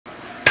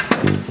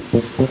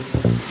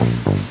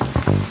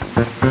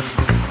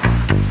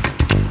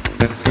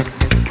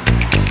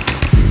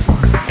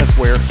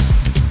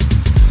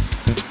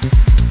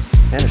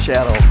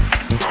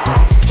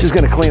shadow. She's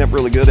gonna clean up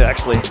really good,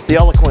 actually. The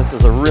Eloquence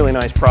is a really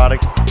nice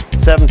product.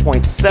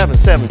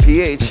 7.77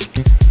 pH.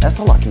 That's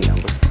a lucky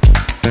number.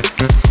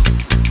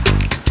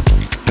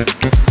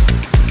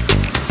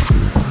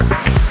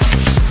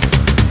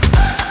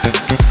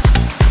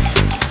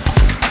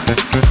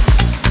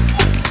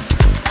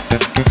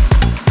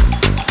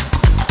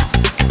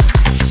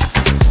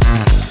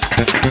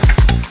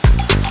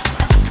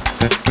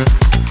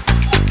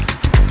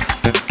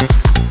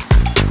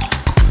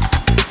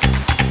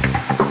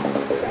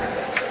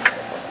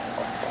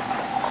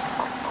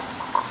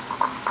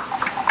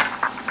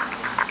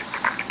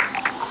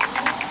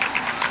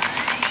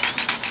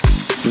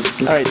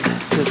 All right,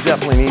 this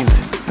definitely needs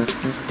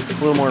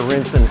a little more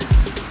rinsing.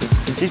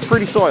 She's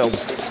pretty soiled,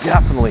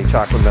 definitely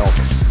chocolate milk.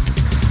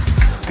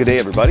 Good day,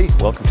 everybody.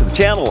 Welcome to the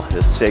channel.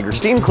 This is Saiger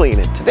Steam Clean,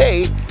 and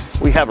today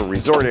we have a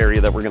resort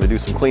area that we're gonna do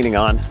some cleaning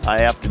on. I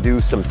have to do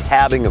some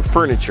tabbing of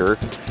furniture.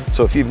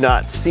 So if you've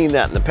not seen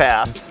that in the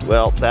past,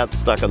 well, that's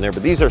stuck on there.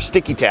 But these are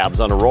sticky tabs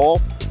on a roll,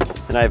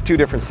 and I have two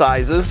different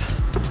sizes.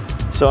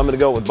 So I'm gonna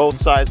go with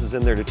both sizes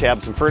in there to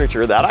tab some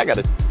furniture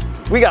that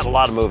we got a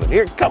lot of moving.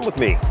 Here, come with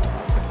me.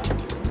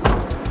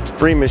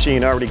 Free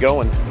machine already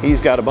going.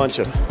 He's got a bunch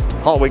of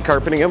hallway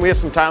carpeting, and we have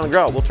some tile and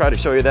grout. We'll try to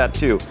show you that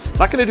too. I'm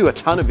not gonna do a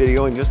ton of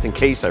videoing just in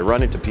case I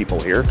run into people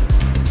here.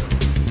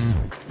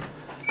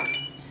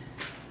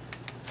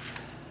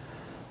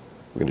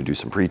 We're gonna do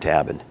some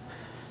pre-tabbing.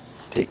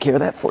 Take care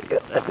of that for you.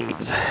 That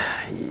needs,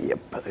 yep,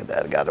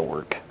 that gotta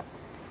work.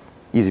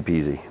 Easy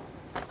peasy.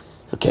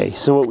 Okay,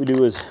 so what we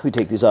do is we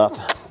take these off,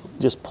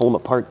 just pull them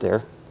apart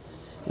there.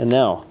 And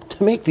now,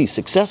 to make these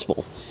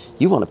successful,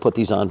 you wanna put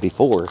these on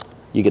before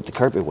you get the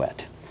carpet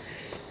wet.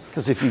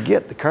 Because if you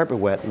get the carpet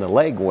wet and the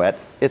leg wet,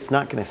 it's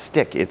not gonna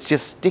stick. It's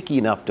just sticky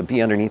enough to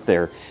be underneath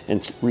there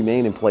and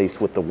remain in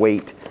place with the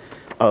weight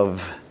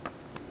of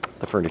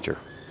the furniture.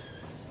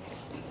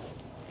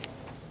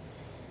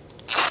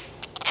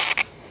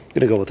 I'm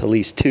gonna go with at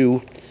least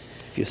two.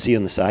 If you see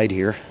on the side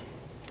here,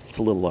 it's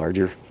a little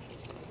larger.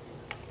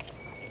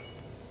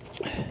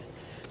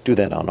 Do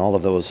that on all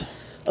of those.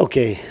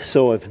 Okay,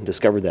 so I've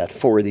discovered that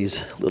 4 of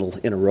these little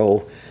in a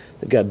row,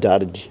 they've got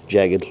dotted,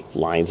 jagged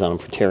lines on them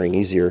for tearing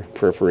easier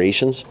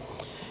perforations.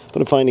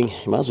 But I'm finding you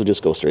might as well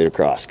just go straight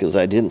across because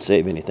I didn't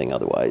save anything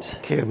otherwise.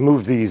 Okay, I've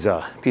moved these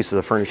pieces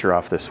of furniture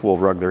off this wool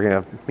rug. They're gonna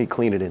have me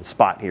clean it in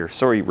spot here.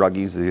 Sorry,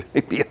 ruggies,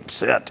 they'd be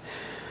upset.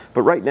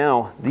 But right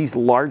now, these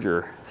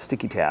larger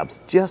sticky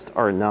tabs just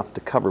are enough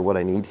to cover what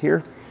I need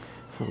here.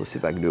 So let's see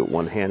if I can do it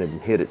one-handed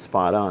and hit it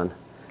spot on.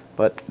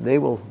 But they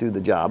will do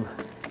the job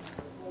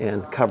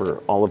and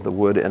cover all of the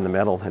wood and the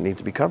metal that needs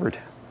to be covered.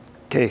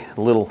 Okay,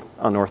 a little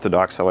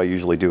unorthodox how I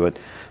usually do it.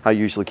 I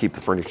usually keep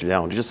the furniture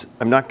down.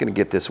 I'm not gonna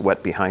get this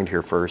wet behind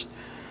here first.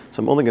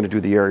 So I'm only gonna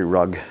do the area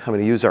rug. I'm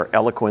gonna use our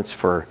Eloquence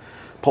for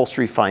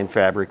upholstery, fine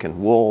fabric,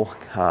 and wool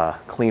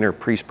cleaner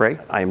pre-spray.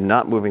 I am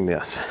not moving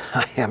this.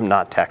 I am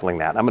not tackling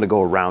that. I'm gonna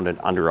go around and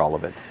under all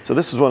of it. So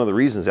this is one of the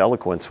reasons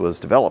Eloquence was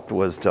developed,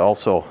 was to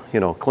also,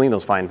 clean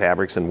those fine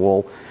fabrics and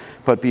wool,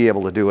 but be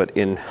able to do it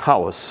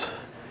in-house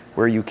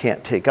where you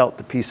can't take out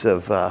the piece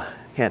of,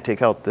 can't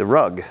take out the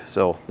rug.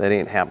 So that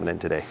ain't happening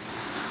today.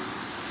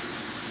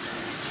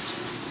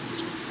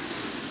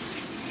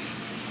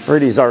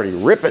 Brady's already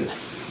ripping.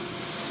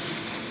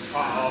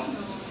 Uh-oh.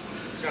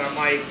 Got a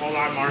mic. Hold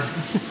on, Mark.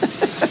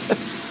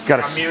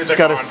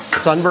 got a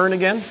sunburn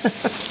again?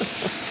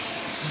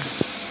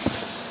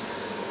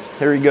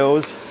 There he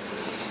goes.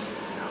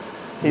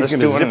 He's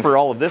going to zipper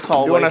all of this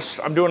hallway.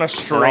 I'm doing a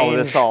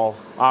strange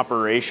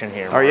operation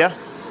here, Mark. Are you?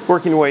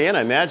 Working your way in,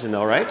 I imagine,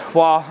 though, right?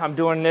 Well, I'm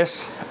doing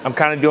this. I'm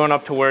kind of doing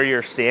up to where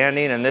you're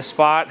standing in this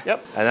spot.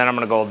 Yep. And then I'm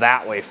going to go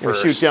that way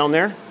first. Shoot down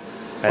there?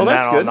 And then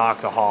I'll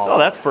knock the hall. Oh,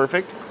 that's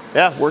perfect.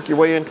 Yeah, work your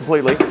way in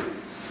completely.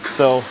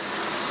 So,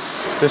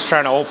 just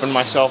trying to open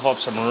myself up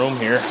some room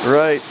here.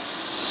 Right.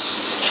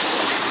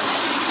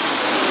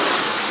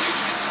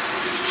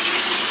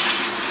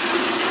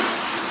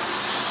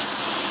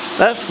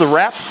 That's the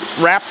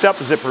wrapped up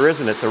zipper,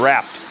 isn't it? The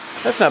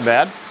wrapped. That's not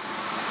bad.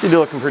 She's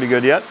looking pretty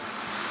good yet.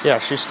 Yeah,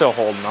 she's still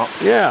holding up.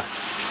 Yeah.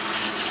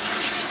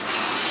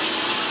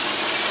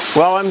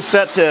 Well, I'm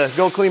set to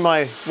go clean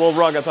my wool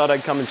rug. I thought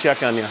I'd come and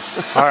check on you.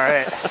 All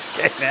right.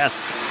 Okay, man.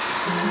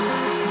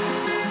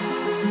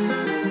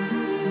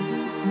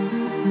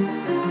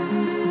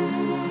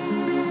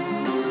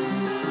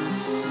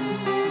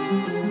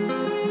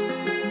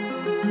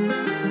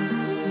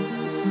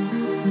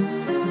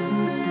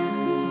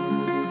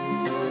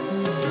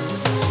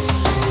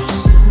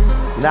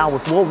 Now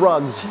with wool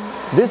rugs,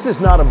 this is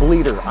not a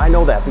bleeder. I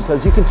know that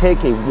because you can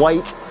take a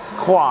white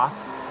cloth,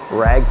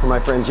 rag for my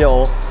friend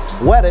Joel,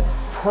 wet it,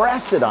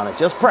 press it on it,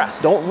 just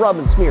press, don't rub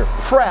and smear,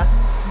 press,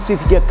 see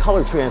if you get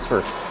color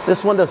transfer.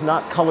 This one does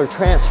not color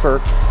transfer,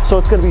 so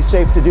it's gonna be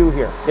safe to do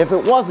here. If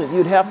it wasn't,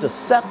 you'd have to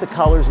set the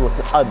colors with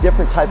a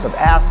different type of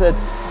acid.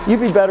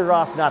 You'd be better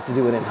off not to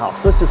do it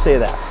in-house. Let's just say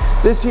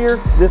that. This here,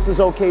 this is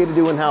okay to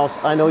do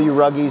in-house. I know you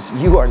ruggies,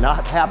 you are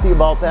not happy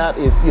about that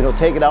if,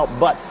 take it out,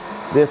 but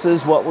this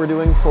is what we're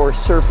doing for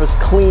surface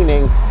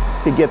cleaning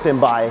to get them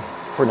by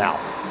for now.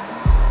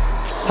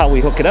 how we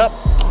hook it up,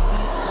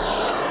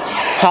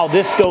 how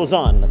this goes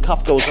on. The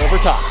cuff goes over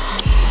top.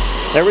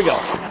 There we go.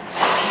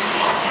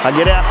 I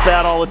get asked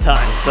that all the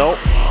time, so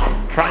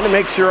trying to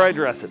make sure I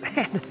address it.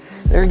 And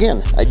there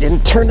again, I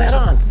didn't turn that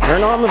on.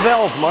 Turn on the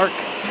valve, Mark.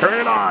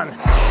 Turn it on.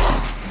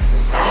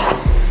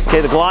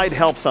 Okay, the glide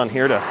helps on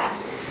here to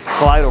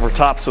glide over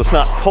top so it's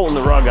not pulling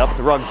the rug up.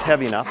 The rug's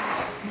heavy enough.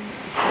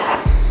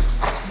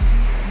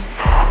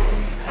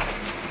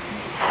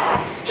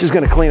 She's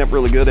going to clean up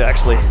really good,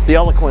 actually. The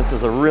Eloquence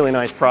is a really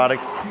nice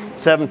product.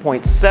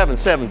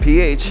 7.77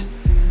 pH.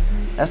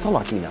 That's a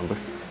lucky number.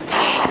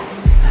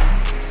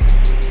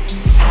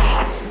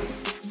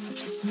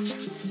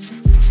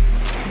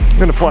 I'm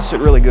going to flush it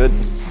really good.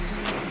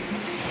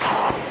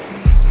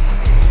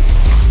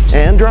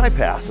 And dry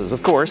passes,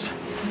 of course.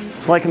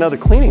 It's like another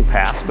cleaning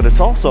pass, but it's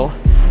also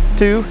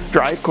to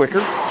dry it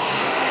quicker.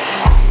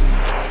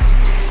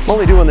 I'm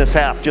only doing this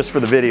half just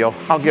for the video.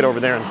 I'll get over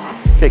there and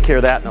take care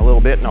of that in a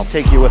little bit, and I'll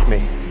take you with me.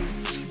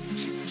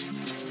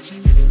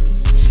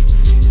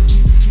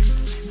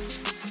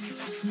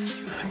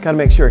 Got to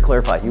make sure I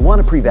clarify. You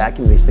want to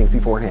pre-vacuum these things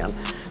beforehand.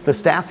 The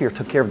staff here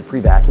took care of the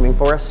pre-vacuuming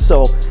for us,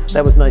 so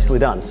that was nicely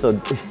done. So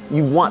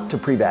you want to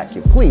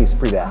pre-vacuum. Please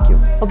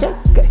pre-vacuum. Okay?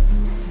 Okay.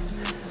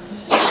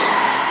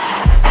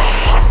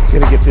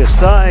 Gonna get this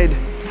side,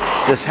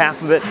 this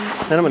half of it,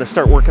 then I'm gonna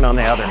start working on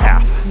the other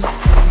half.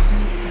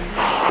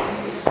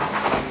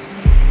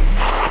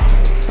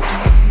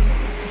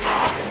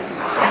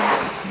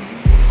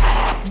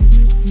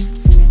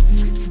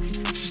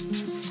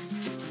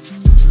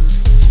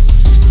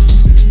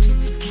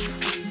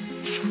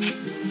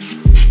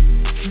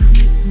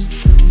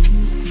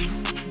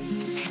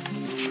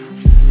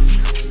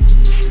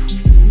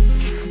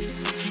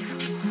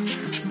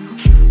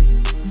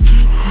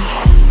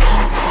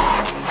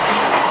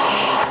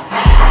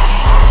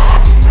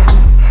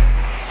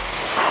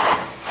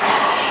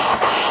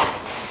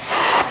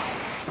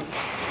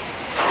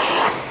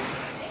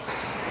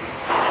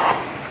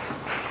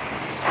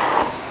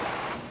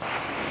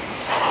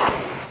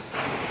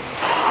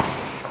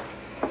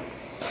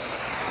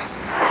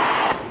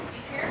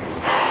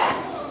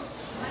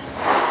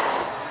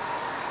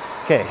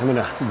 Okay, I'm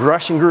gonna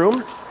brush and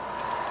groom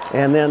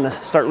and then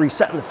start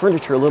resetting the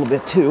furniture a little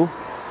bit too.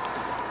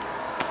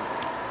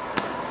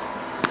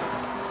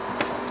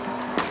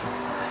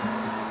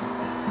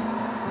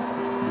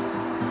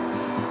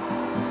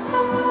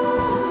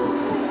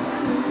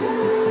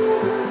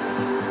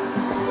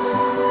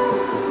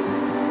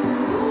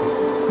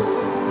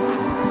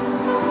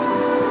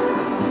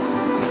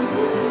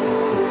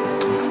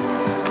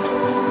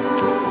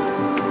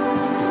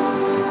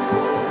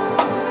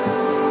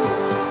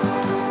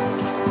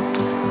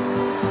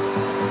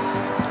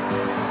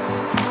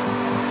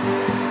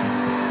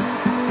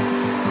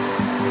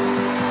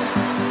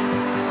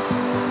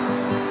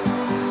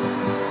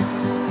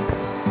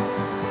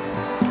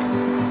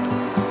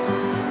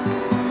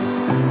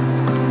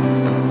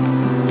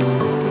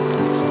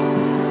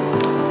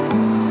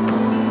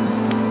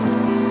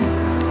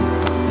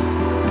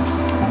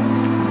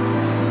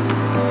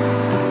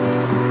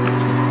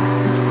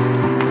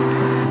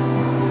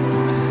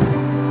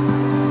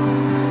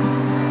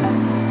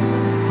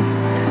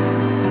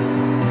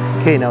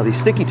 Okay, now these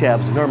sticky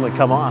tabs would normally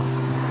come off.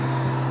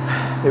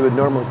 They would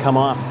normally come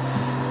off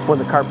when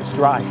the carpet's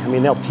dry. I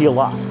mean, they'll peel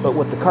off, but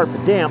with the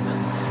carpet damp,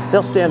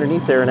 they'll stay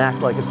underneath there and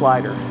act like a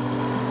slider.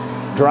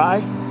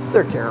 Dry,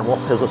 they're terrible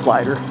as a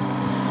slider.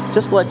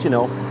 Just to let you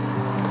know.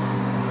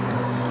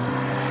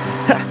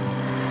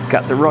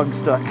 Got the rug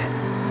stuck.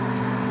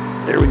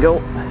 There we go.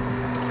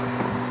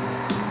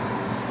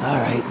 All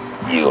right,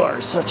 you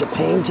are such a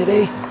pain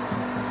today.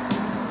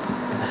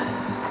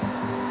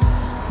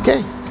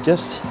 Okay,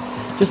 just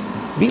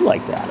be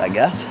like that, I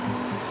guess.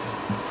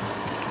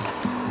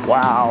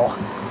 Wow.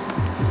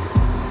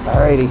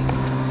 Alrighty.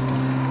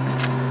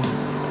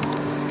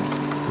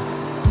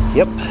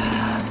 Yep.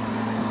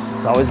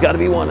 It's always got to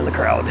be one in the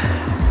crowd.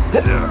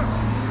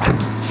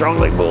 Strong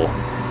leg bull.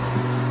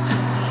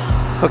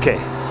 Okay,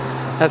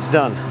 that's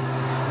done.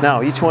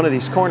 Now, each one of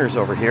these corners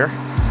over here,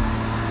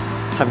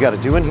 I've got to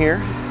do in here,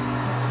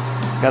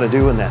 got to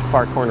do in that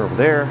far corner over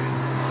there,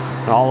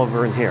 and all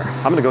over in here.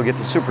 I'm gonna go get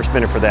the super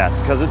spinner for that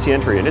because it's the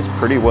entry and it's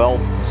pretty well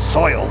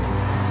soiled.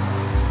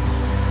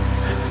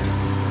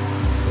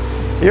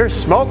 You're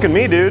smoking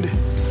me, dude.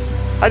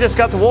 I just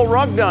got the wool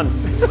rug done.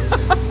 I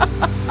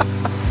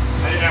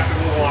didn't have to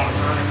move a lot of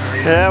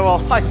furniture. Yeah,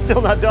 well, I'm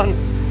still not done.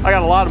 I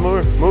got a lot of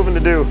moving to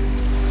do.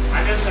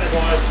 I'm just gonna go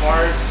as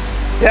far as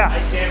I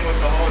can with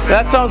the hose.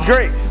 That sounds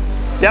great.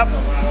 Yep.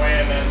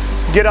 And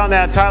then Get on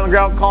that tile and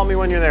grout. Call me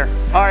when you're there.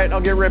 All right, I'll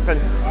get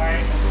ripping. all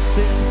right.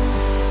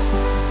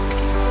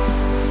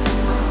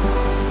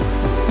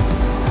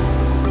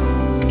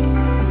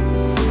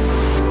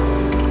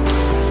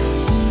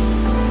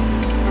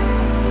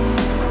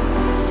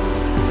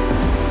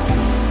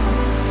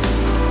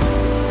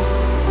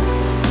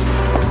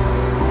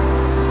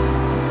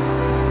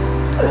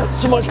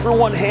 So much for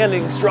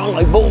one-handing strong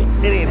like bull.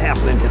 It ain't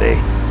happening today.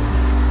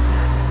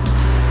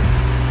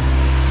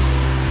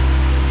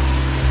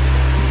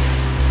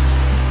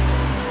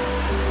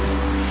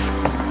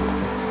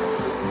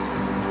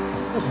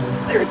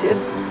 there it did.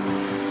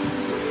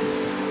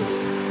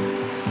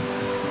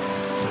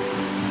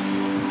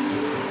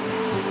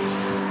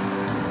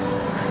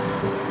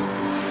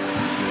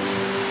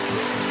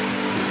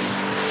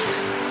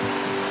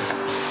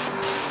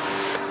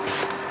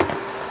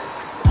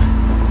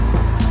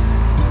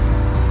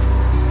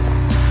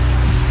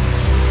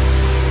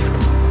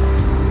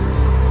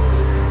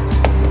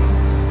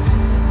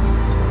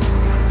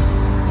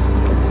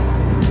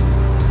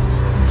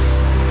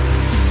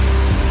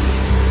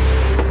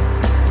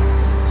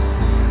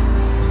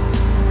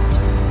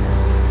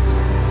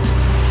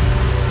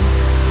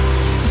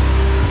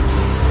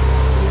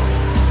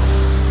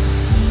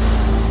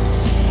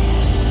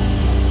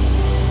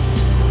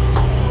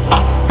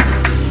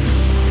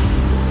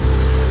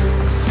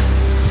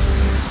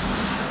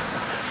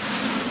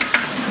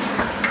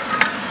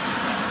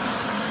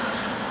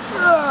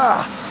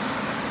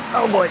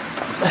 Oh boy.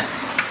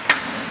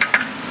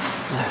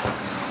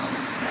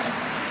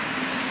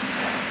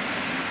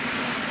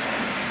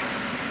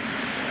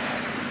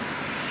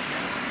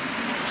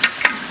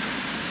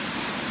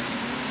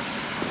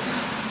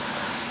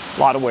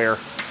 Lot of wear.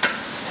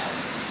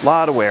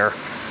 Lot of wear.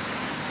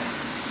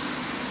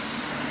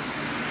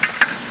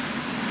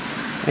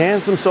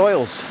 And some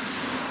soils.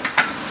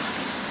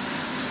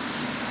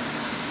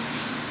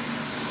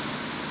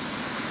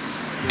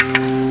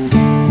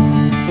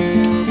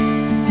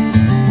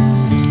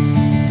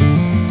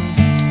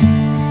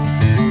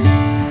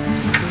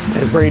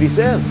 As Brady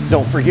says,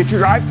 don't forget your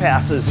drive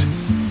passes,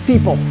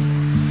 people.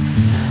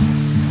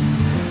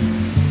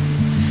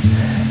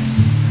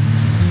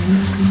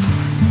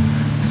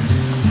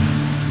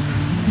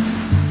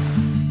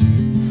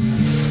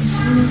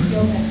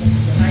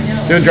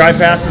 Doing drive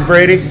passes,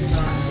 Brady?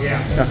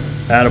 Yeah.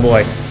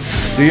 Attaboy.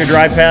 Do your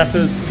drive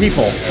passes,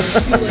 people.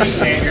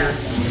 Saiger.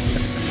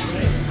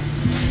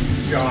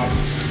 Job.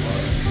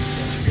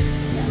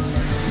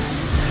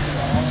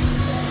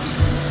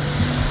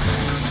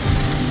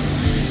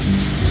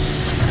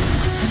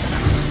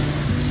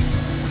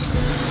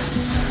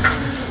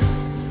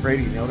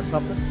 Brady, you notice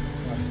something?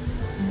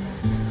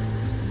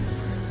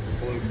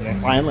 Blue today.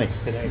 Finally,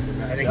 today.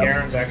 I think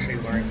Aaron's actually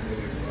wearing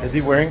blue. Is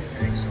he wearing? I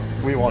think so.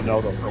 We won't know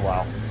though for a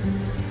while.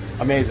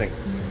 Amazing.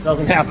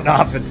 Doesn't happen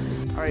often.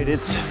 All right,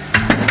 it's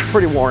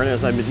pretty worn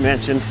as I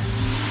mentioned.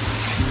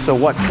 So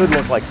what could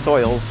look like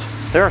soils,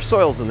 there are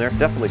soils in there,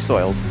 definitely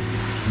soils,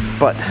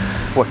 but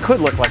what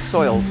could look like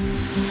soils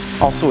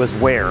also is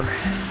wear.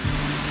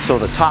 So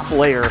the top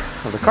layer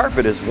of the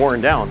carpet is worn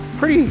down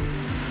pretty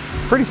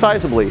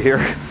sizably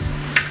here.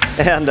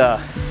 And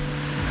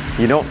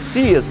you don't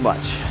see as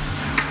much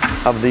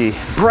of the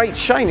bright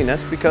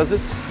shininess because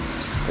it's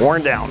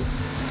worn down.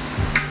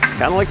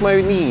 Kind of like my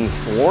knee,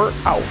 wore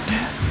out.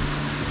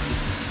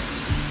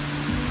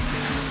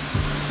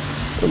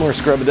 A little more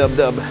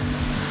scrub-a-dub-dub.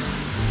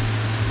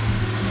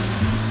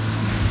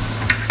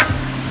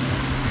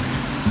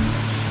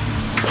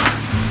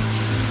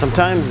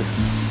 Sometimes it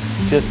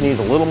just needs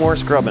a little more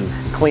scrubbing,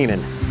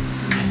 cleaning.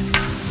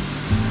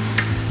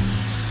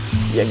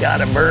 You got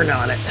a burn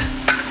on it.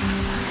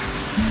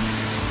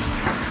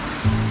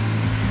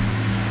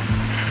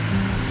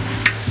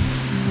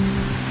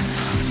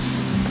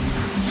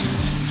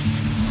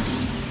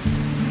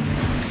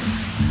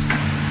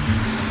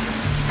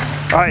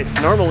 All right,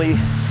 normally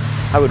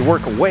I would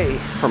work away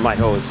from my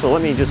hose, so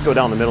let me just go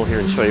down the middle here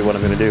and show you what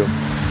I'm gonna do.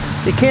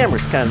 The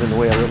camera's kind of in the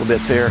way a little bit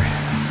there.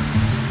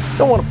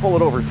 Don't want to pull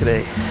it over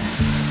today.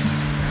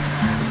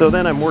 So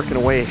then I'm working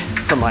away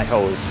from my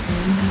hose.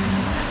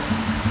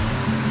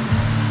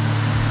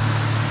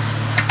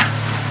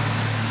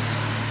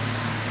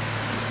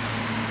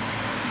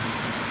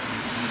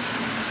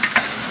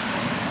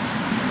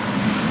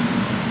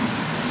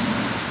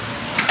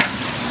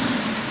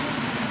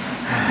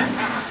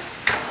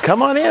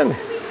 Come on in.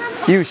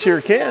 You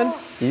sure can.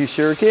 You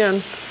sure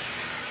can.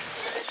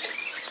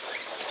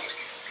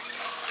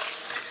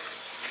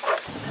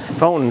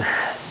 Phone.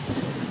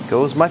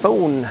 Goes my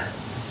phone.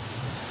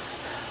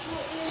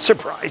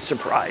 Surprise,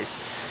 surprise.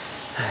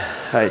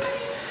 All right.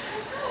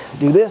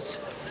 Do this.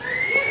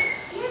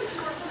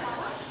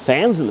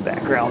 Fans in the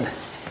background.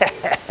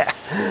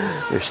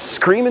 They're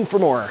screaming for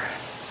more. All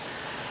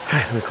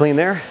right, we clean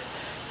there.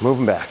 Move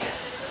them back.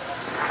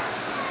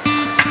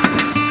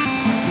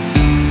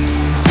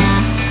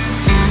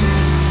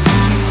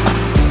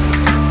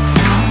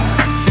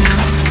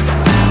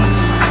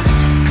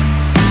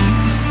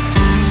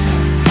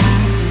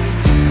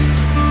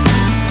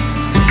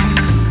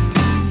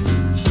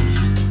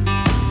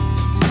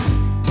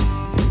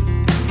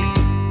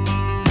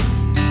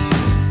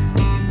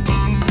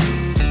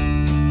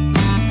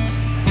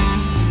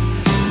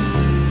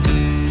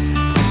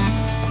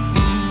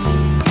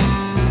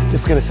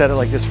 Just gonna set it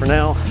like this for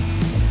now.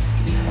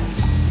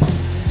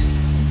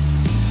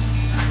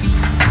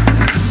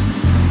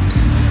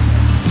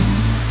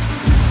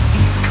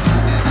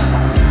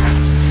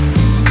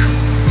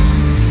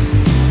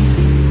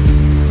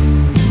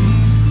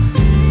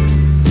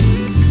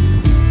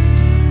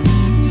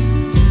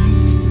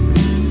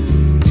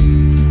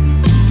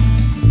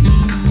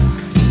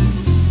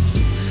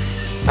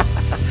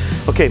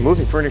 Okay,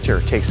 moving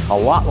furniture takes a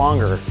lot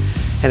longer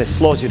and it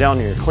slows you down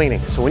in your cleaning.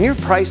 So when you're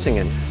pricing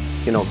and,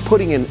 you know,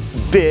 putting in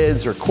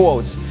bids or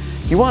quotes,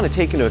 you want to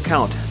take into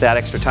account that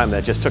extra time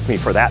that just took me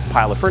for that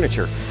pile of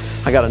furniture.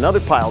 I got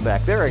another pile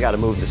back there I got to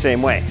move the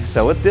same way.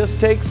 So this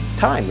takes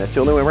time. That's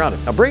the only way around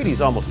it. Now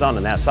Brady's almost done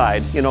on that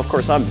side. You know, of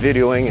course I'm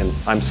videoing and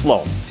I'm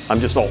slow.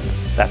 I'm just old.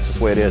 That's just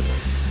the way it is.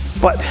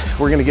 But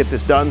we're going to get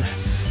this done.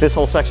 This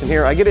whole section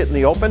here, I get it in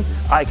the open,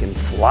 I can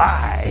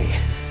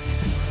fly.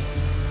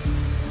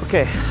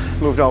 Okay,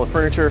 moved all the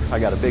furniture. I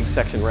got a big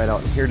section right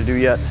out in here to do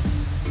yet.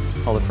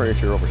 All the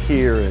furniture over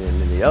here and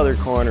in the other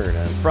corner and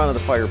in front of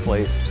the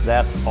fireplace.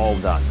 That's all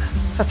done.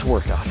 That's a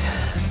workout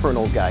for an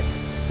old guy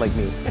like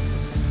me.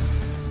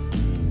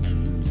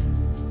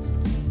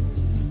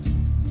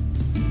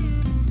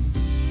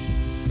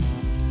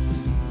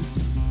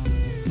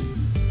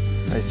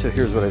 All right, so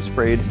here's what I've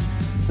sprayed.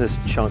 This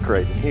chunk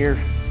right in here,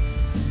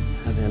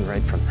 and then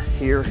right from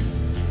here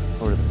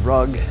over to the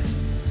rug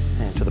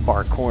and to the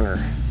bar corner.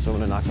 So I'm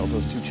going to knock out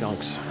those two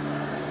chunks.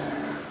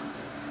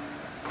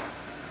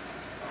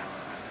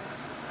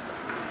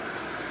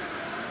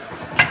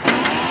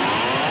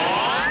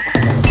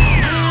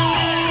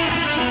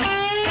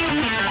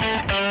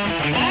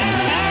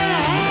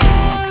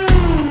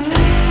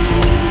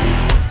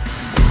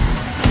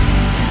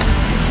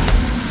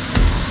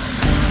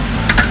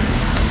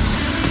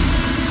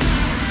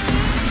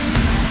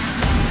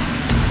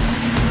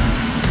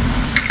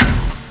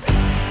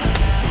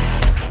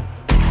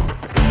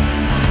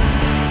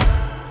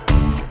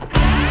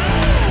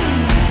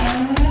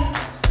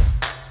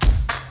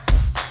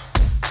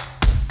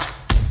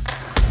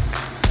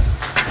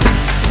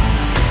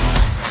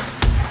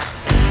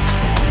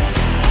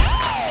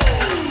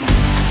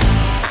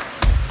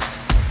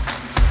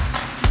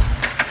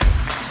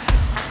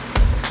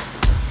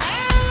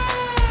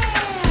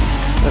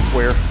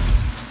 Where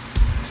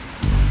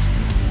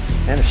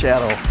and a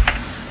shadow.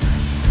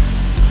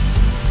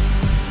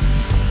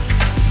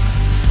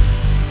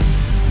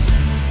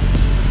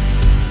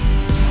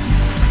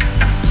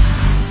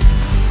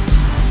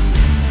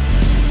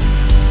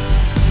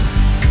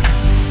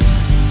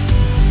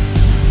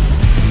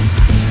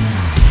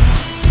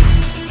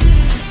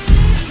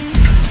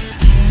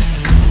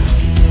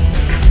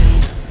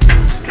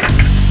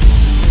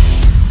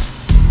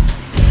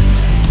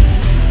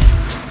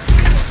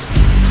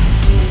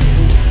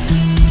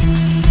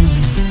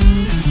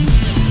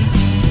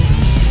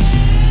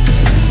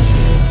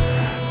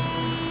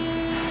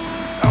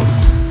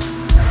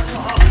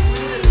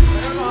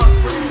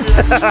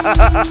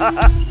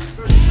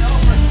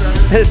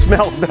 It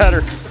smells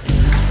better.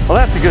 Well,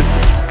 that's a good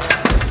thing.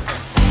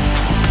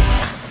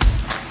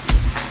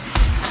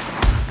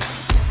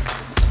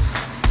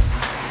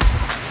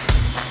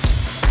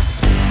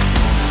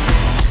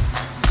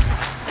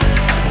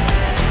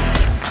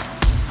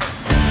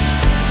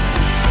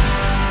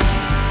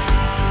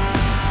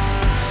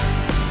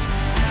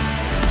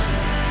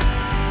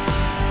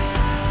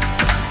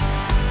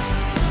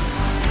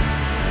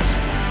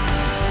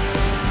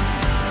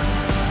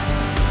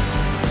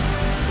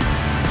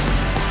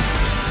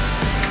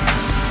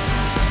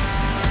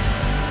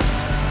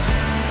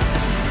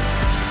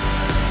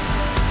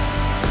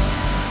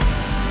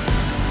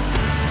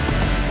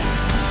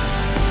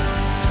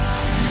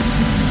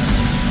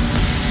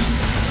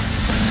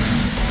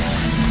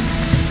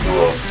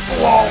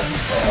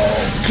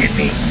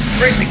 Kidney,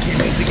 right in the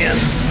kidneys again.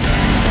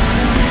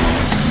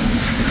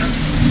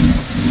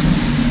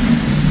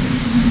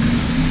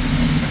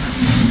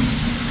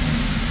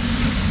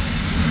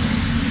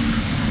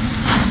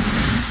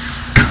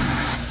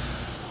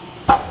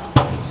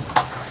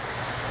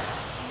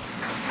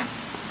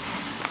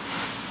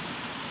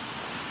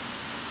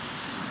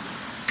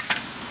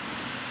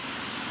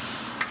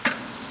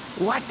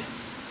 What?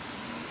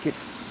 It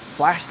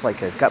flashed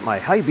like I've got my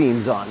high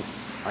beams on.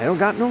 I don't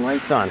got no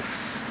lights on.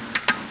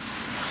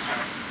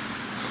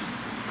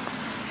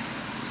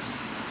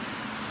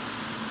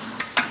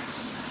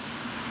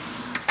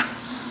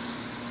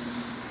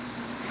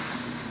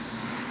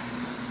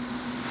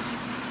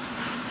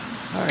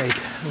 All right,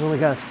 I've only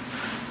got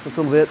this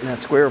little bit in that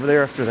square over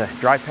there after the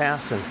dry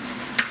pass, and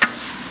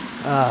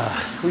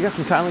we got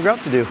some tiling grout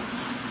to do.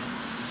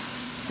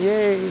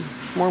 Yay,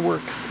 more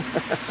work.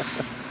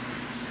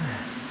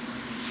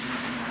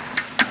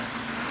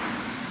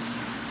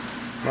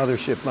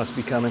 Mothership must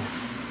be coming.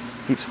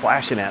 Keeps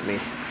flashing at me.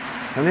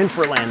 I'm in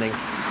for a landing.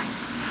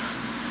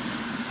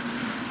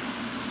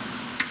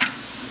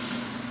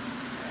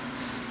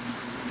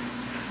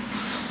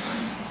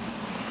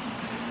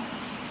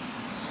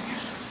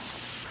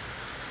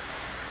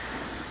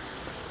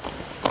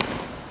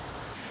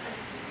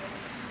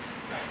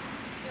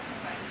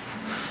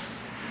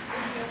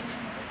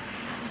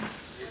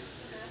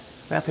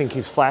 That thing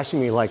keeps flashing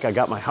me like I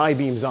got my high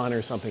beams on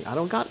or something. I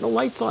don't got no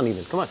lights on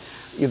even. Come on.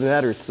 Either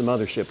that or it's the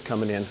mothership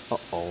coming in.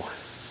 Uh-oh.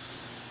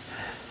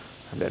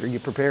 I better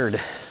get prepared.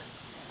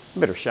 I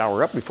better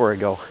shower up before I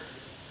go.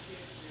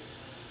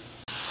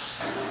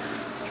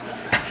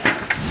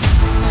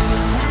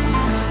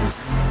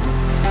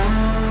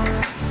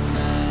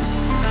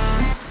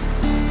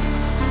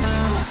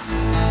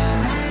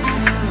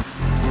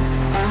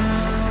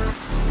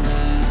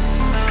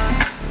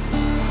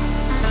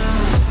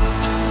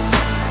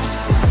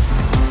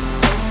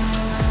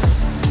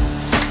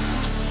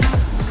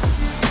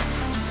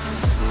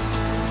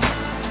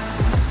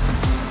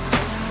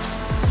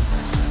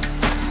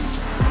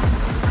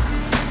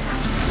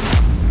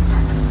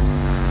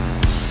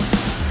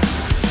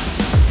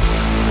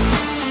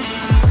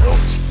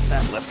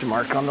 left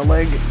mark on the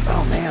leg.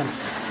 Oh man.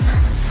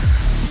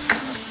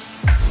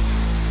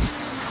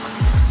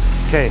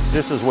 Okay,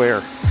 this is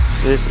wear.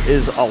 This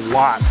is a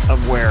lot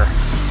of wear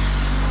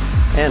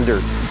and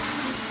dirt,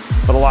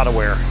 but a lot of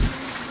wear.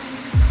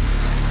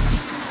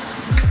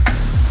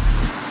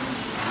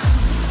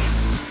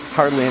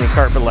 Hardly any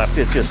carpet left.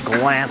 It's just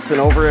glancing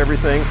over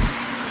everything.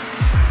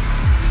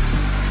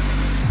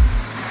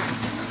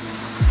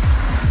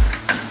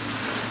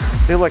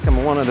 I feel like I'm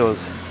on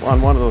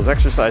one of those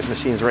exercise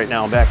machines right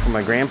now, back from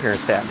my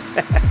grandparents had.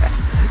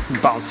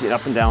 Bouncing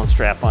up and down,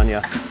 strap on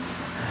you.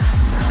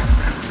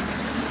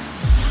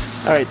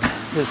 All right,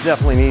 this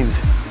definitely needs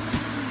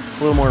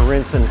a little more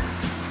rinsing.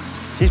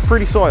 She's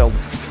pretty soiled.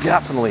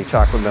 Definitely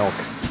chocolate milk.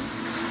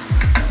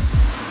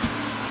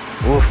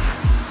 Oof.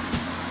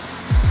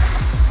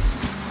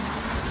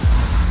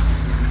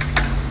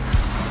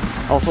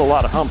 Also a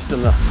lot of humps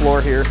in the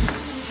floor here.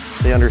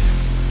 The under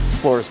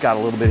floor's got a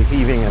little bit of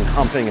heaving and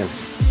humping and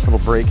a little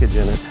breakage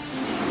in it.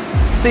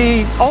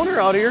 The owner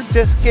out here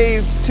just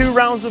gave 2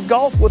 rounds of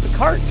golf with a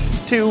cart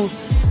to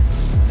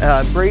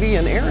Brady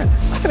and Aaron.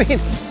 I mean,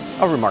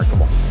 how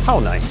remarkable. How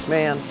nice,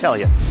 man. Tell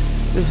you,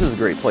 this is a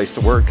great place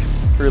to work.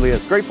 It really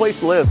is. Great place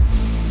to live.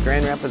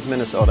 Grand Rapids,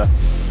 Minnesota.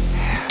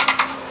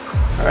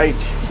 All right,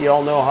 you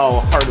all know how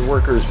hard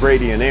workers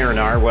Brady and Aaron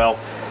are. Well,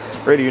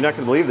 Brady, you're not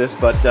going to believe this,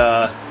 but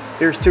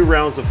here's 2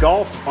 rounds of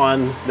golf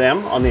on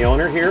them, on the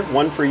owner here.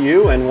 1 for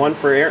you and 1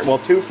 for Aaron. Well,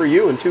 2 for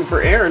you and 2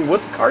 for Aaron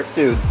with the cart,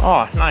 dude.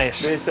 Oh,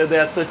 nice. They said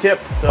that's a tip,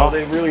 so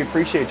they really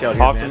appreciate you out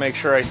here, I'll have to make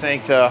sure I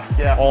thank the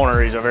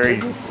owner. He's a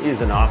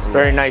he's an awesome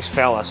very guy. Nice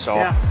fella. So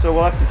yeah, so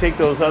we'll have to take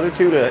those other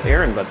 2 to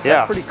Aaron, but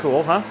that's pretty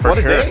cool, huh? For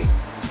sure. What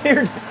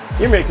a day.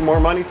 You're making more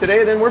money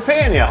today than we're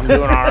paying you. I'm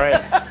doing all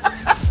right.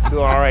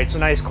 Doing all right. It's a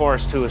nice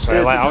course too, so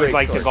I always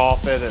like to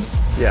golf it, and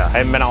I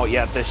haven't been out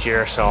yet this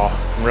year, so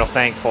I'm real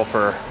thankful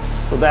for.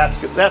 So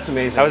that's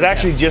amazing. I was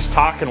actually just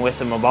talking with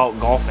him about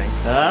golfing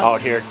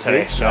out here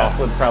today. See? So that's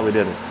what probably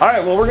did it. All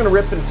right, well, we're gonna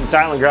rip into some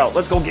tile and grout.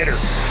 Let's go get her.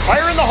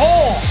 Fire in the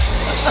hole.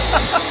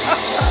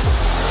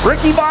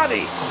 Ricky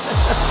Bobby.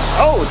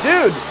 Oh,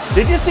 dude,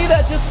 did you see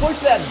that just push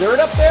that dirt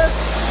up there?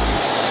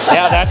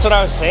 Yeah, that's what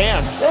I was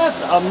saying.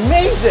 That's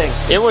amazing.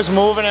 It was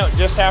moving it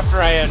just after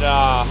I had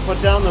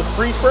put down the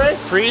free spray?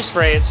 Free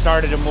spray, it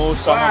started to move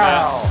some of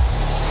that.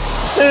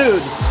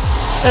 Dude,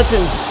 that's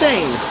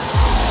insane.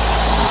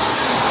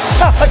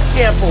 I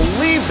can't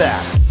believe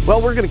that.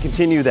 Well, we're going to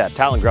continue that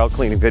tile and grout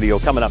cleaning video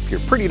coming up here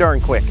pretty darn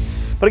quick.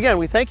 But again,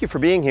 we thank you for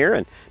being here,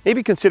 and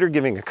maybe consider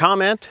giving a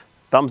comment,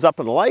 thumbs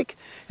up and a like,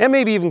 and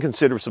maybe even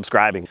consider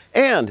subscribing.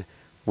 And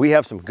we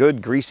have some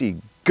good, greasy,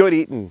 good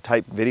eating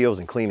type videos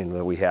and cleaning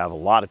that we have a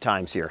lot of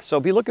times here.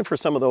 So be looking for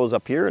some of those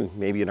up here, and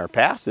maybe in our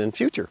past and in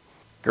future.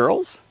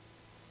 Girls,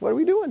 what are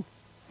we doing?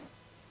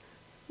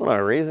 What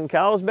are we raising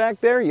cows back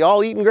there? You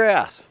all eating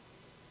grass.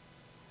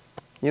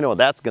 You know what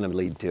that's going to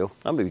lead to.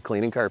 I'm going to be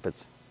cleaning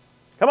carpets.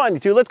 Come on, you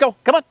 2, let's go.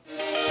 Come on.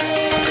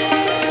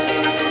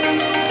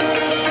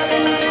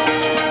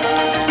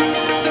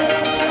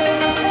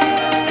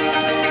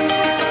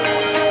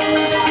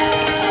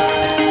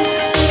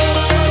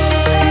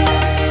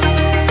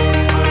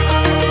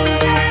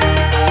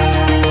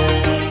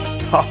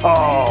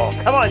 Oh,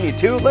 come on, you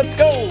 2, let's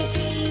go.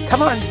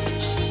 Come on.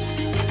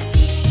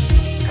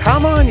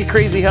 Come on, you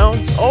crazy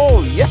hounds.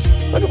 Oh, yeah.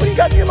 Look at what you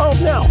got in your mouth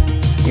now.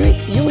 You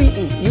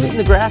eating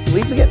the grass and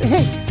leaves again?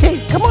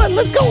 Hey, come on,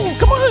 let's go.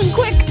 Come on,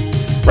 quick.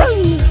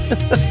 Run.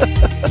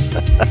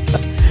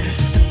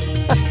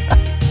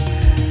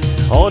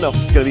 Oh, no,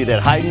 it's going to be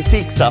that hide and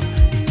seek stuff.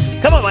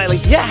 Come on, Miley.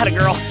 Yeah, had a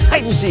girl.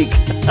 Hide and seek.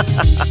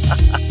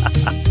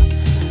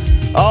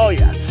 Oh,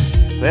 yes.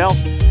 Well,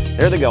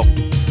 there they go.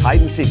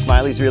 Hide and seek.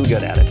 Miley's really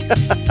good at it.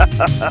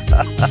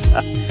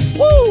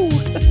 Woo!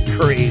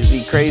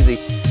 Crazy, crazy.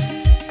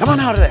 Come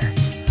on out of there.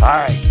 All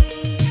right.